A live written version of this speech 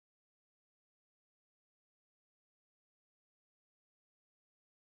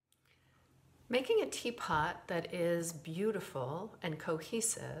Making a teapot that is beautiful and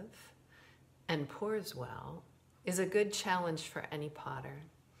cohesive and pours well is a good challenge for any potter.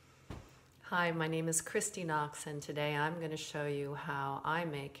 Hi, my name is Christy Knox, and today I'm going to show you how I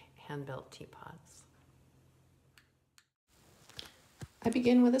make hand-built teapots. I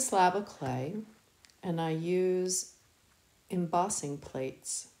begin with a slab of clay, and I use embossing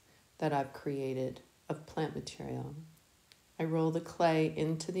plates that I've created of plant material. I roll the clay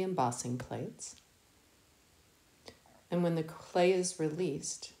into the embossing plates, and when the clay is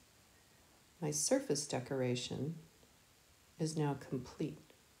released, my surface decoration is now complete.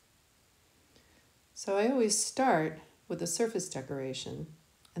 So I always start with the surface decoration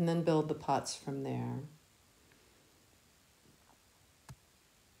and then build the pots from there.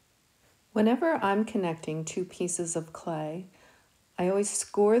 Whenever I'm connecting two pieces of clay, I always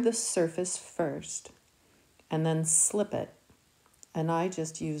score the surface first and then slip it. And I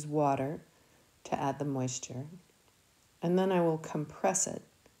just use water to add the moisture. And then I will compress it.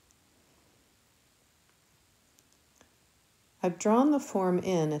 I've drawn the form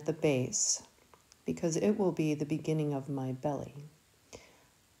in at the base because it will be the beginning of my belly.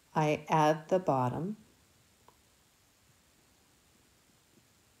 I add the bottom.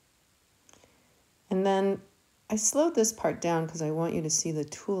 And then I slowed this part down because I want you to see the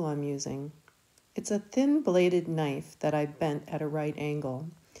tool I'm using. It's a thin bladed knife that I bent at a right angle.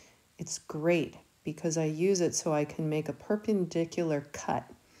 It's great because I use it so I can make a perpendicular cut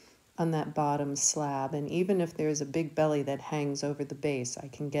on that bottom slab, and even if there's a big belly that hangs over the base, I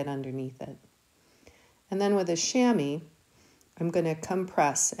can get underneath it. And then with a chamois, I'm going to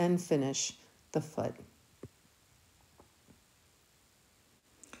compress and finish the foot.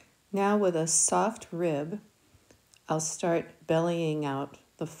 Now with a soft rib, I'll start bellying out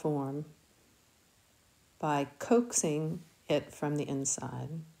the form by coaxing it from the inside.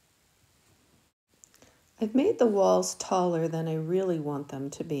 I've made the walls taller than I really want them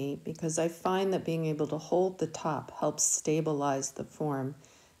to be because I find that being able to hold the top helps stabilize the form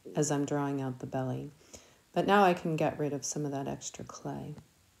as I'm drawing out the belly. But now I can get rid of some of that extra clay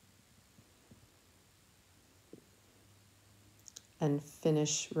and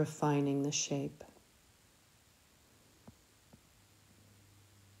finish refining the shape.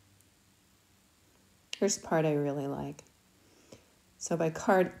 Here's the part I really like. So by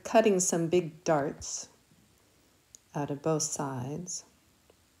cutting some big darts out of both sides,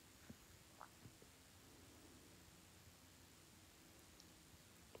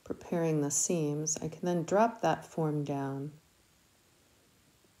 preparing the seams, I can then drop that form down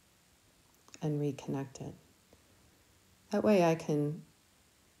and reconnect it. That way I can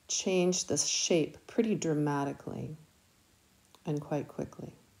change the shape pretty dramatically and quite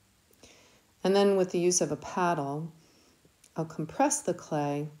quickly. And then with the use of a paddle, I'll compress the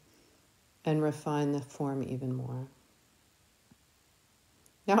clay and refine the form even more.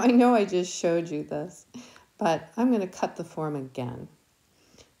 Now I know I just showed you this, but I'm going to cut the form again.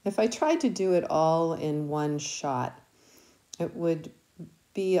 If I tried to do it all in one shot, it would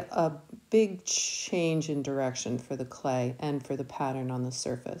be a big change in direction for the clay and for the pattern on the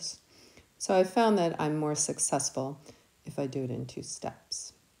surface. So I found that I'm more successful if I do it in 2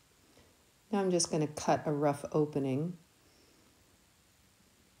 steps. Now I'm just going to cut a rough opening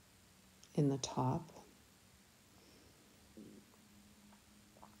in the top.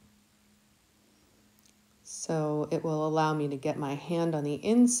 So it will allow me to get my hand on the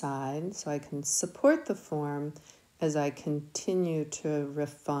inside so I can support the form as I continue to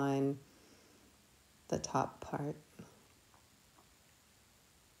refine the top part.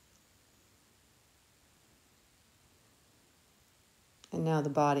 And now the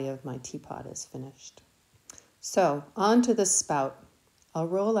body of my teapot is finished. So onto the spout. I'll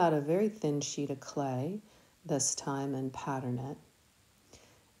roll out a very thin sheet of clay this time and pattern it.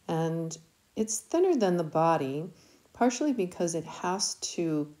 And it's thinner than the body, partially because it has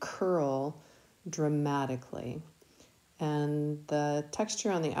to curl dramatically. And the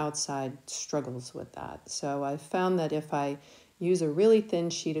texture on the outside struggles with that. So I found that if I use a really thin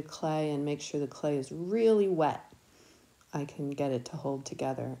sheet of clay and make sure the clay is really wet, I can get it to hold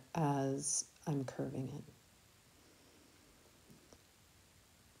together as I'm curving it.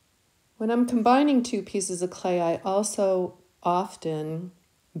 When I'm combining 2 pieces of clay, I also often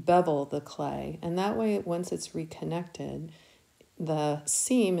bevel the clay, and that way once it's reconnected, the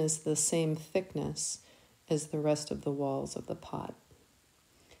seam is the same thickness as the rest of the walls of the pot.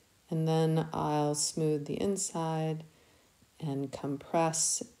 And then I'll smooth the inside and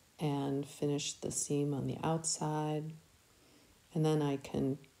compress and finish the seam on the outside, and then I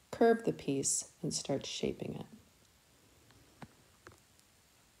can curve the piece and start shaping it.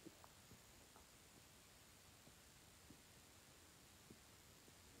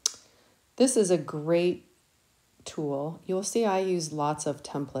 This is a great tool. You'll see I use lots of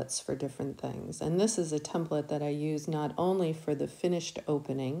templates for different things. And this is a template that I use not only for the finished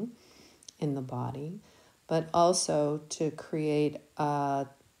opening in the body, but also to create a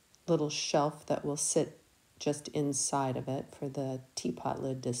little shelf that will sit just inside of it for the teapot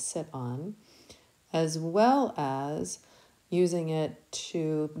lid to sit on, as well as using it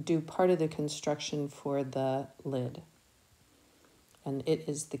to do part of the construction for the lid. And it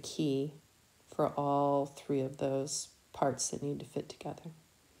is the key for all three of those parts that need to fit together.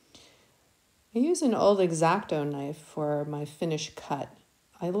 I use an old X-Acto knife for my finish cut.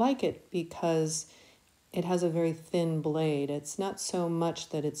 I like it because it has a very thin blade. It's not so much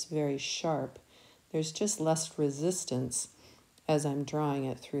that it's very sharp. There's just less resistance as I'm drawing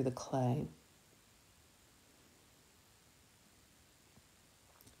it through the clay.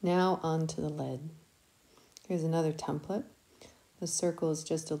 Now onto the lid. Here's another template. The circle is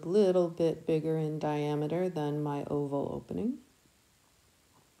just a little bit bigger in diameter than my oval opening.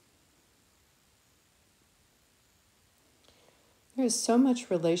 There's so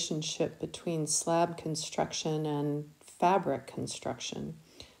much relationship between slab construction and fabric construction,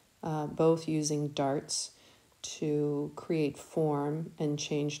 both using darts to create form and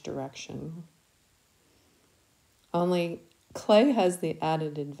change direction. Only clay has the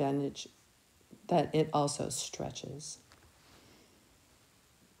added advantage that it also stretches.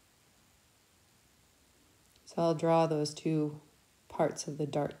 So I'll draw those two parts of the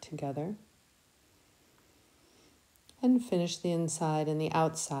dart together and finish the inside and the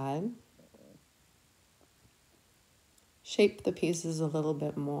outside. Shape the pieces a little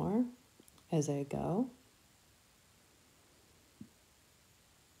bit more as I go.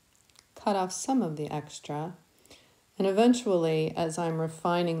 Cut off some of the extra. And eventually, as I'm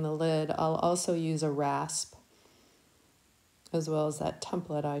refining the lid, I'll also use a rasp, as well as that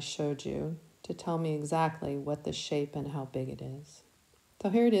template I showed you, to tell me exactly what the shape and how big it is. So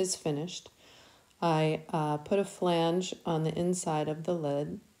here it is finished. I put a flange on the inside of the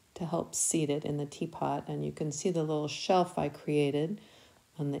lid to help seat it in the teapot, and you can see the little shelf I created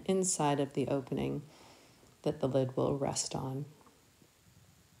on the inside of the opening that the lid will rest on.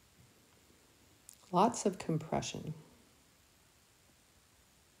 Lots of compression.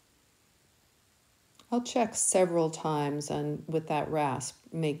 I'll check several times and with that rasp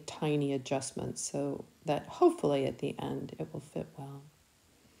make tiny adjustments so that hopefully at the end it will fit well.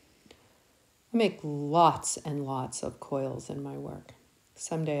 I make lots and lots of coils in my work.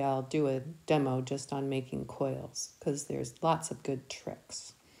 Someday I'll do a demo just on making coils because there's lots of good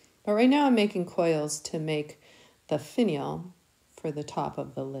tricks. But right now I'm making coils to make the finial for the top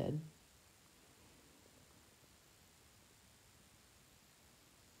of the lid.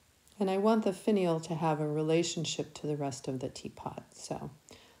 And I want the finial to have a relationship to the rest of the teapot, so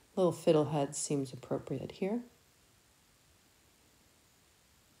little fiddlehead seems appropriate here.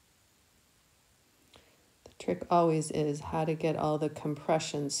 The trick always is how to get all the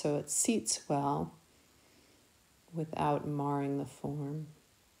compression so it seats well without marring the form.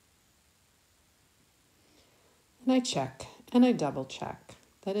 And I check and I double check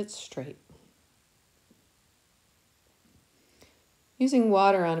that it's straight. Using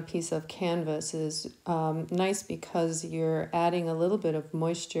water on a piece of canvas is nice because you're adding a little bit of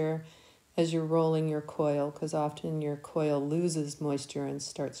moisture as you're rolling your coil, because often your coil loses moisture and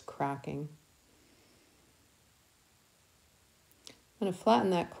starts cracking. I'm going to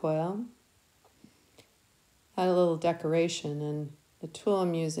flatten that coil, add a little decoration, and the tool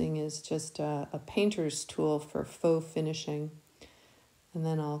I'm using is just a painter's tool for faux finishing. And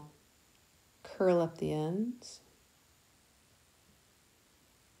then I'll curl up the ends.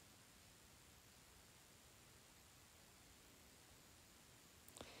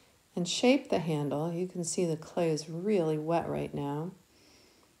 And shape the handle. You can see the clay is really wet right now,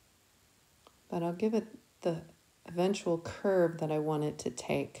 but I'll give it the eventual curve that I want it to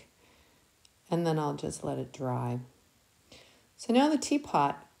take, and then I'll just let it dry. So now the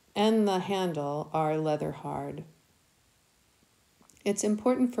teapot and the handle are leather hard. It's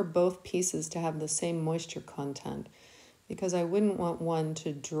important for both pieces to have the same moisture content because I wouldn't want one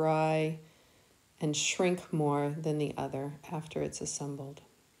to dry and shrink more than the other after it's assembled.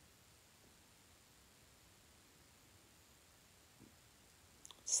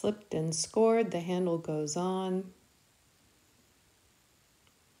 Slipped and scored, the handle goes on,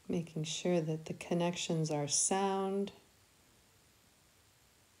 making sure that the connections are sound,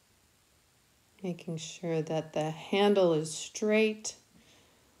 making sure that the handle is straight.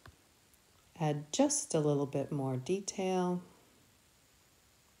 Add just a little bit more detail.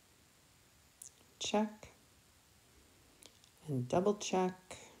 Check and double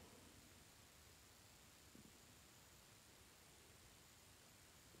check.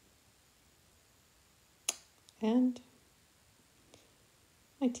 And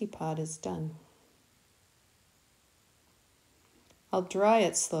my teapot is done. I'll dry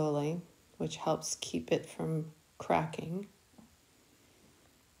it slowly, which helps keep it from cracking.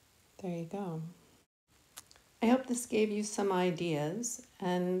 There you go. I hope this gave you some ideas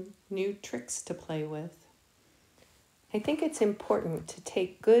and new tricks to play with. I think it's important to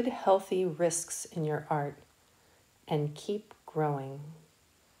take good, healthy risks in your art and keep growing.